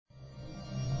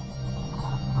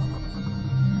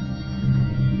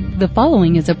The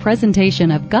following is a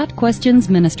presentation of Got Questions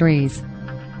Ministries.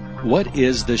 What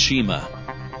is the Shema?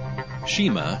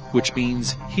 Shema, which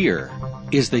means hear,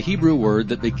 is the Hebrew word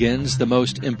that begins the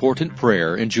most important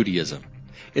prayer in Judaism.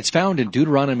 It's found in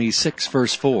Deuteronomy 6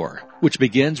 verse 4, which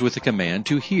begins with the command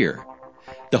to hear.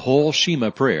 The whole Shema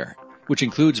prayer, which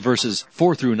includes verses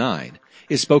 4 through 9,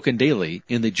 is spoken daily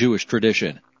in the Jewish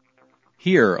tradition.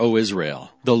 Hear, O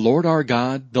Israel, the Lord our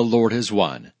God, the Lord is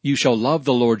one. You shall love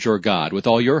the Lord your God with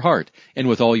all your heart, and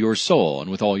with all your soul,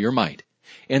 and with all your might.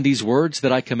 And these words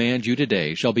that I command you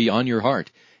today shall be on your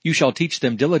heart. You shall teach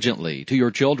them diligently to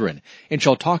your children, and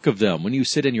shall talk of them when you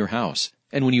sit in your house,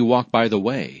 and when you walk by the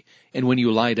way, and when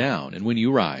you lie down, and when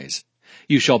you rise.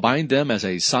 You shall bind them as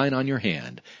a sign on your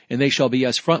hand, and they shall be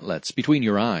as frontlets between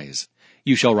your eyes.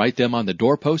 You shall write them on the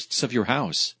doorposts of your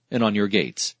house, and on your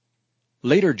gates.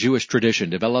 Later Jewish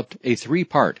tradition developed a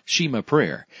three-part Shema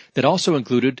prayer that also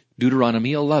included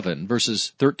Deuteronomy 11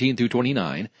 verses 13 through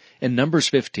 29 and Numbers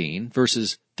 15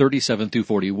 verses 37 through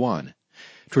 41.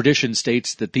 Tradition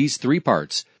states that these three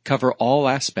parts cover all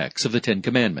aspects of the Ten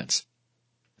Commandments.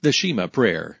 The Shema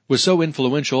prayer was so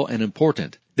influential and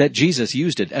important that Jesus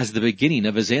used it as the beginning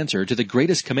of his answer to the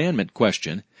greatest commandment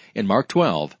question in Mark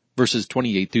 12 verses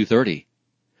 28 through 30.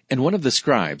 And one of the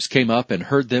scribes came up and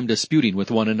heard them disputing with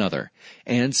one another,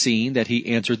 and seeing that he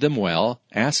answered them well,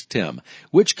 asked him,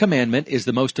 "Which commandment is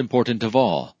the most important of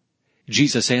all?"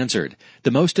 Jesus answered, "The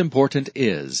most important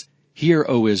is, Hear,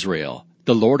 O Israel,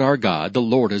 the Lord our God, the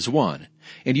Lord is one.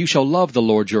 And you shall love the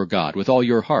Lord your God with all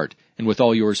your heart, and with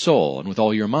all your soul, and with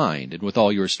all your mind, and with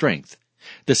all your strength.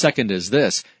 The second is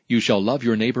this, you shall love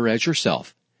your neighbor as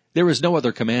yourself. There is no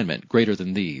other commandment greater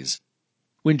than these."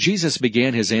 When Jesus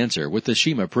began his answer with the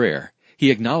Shema prayer, he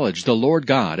acknowledged the Lord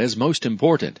God as most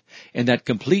important, and that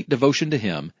complete devotion to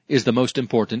him is the most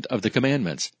important of the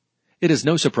commandments. It is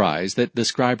no surprise that the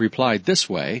scribe replied this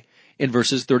way in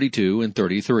verses 32 and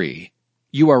 33.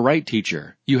 "You are right,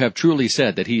 teacher. You have truly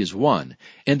said that he is one,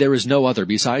 and there is no other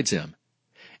besides him.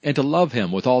 And to love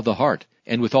him with all the heart,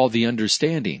 and with all the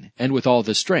understanding, and with all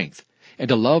the strength, and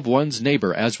to love one's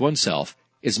neighbor as oneself,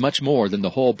 is much more than the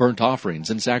whole burnt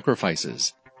offerings and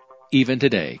sacrifices." Even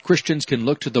today, Christians can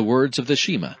look to the words of the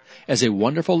Shema as a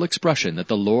wonderful expression that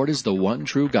the Lord is the one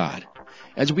true God.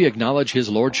 As we acknowledge his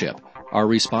lordship, our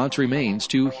response remains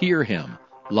to hear him,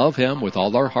 love him with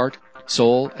all our heart,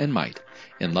 soul, and might,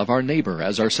 and love our neighbor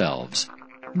as ourselves.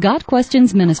 Got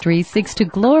Questions Ministry seeks to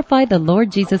glorify the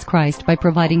Lord Jesus Christ by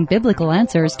providing biblical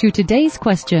answers to today's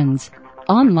questions.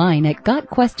 Online at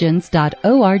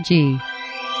gotquestions.org.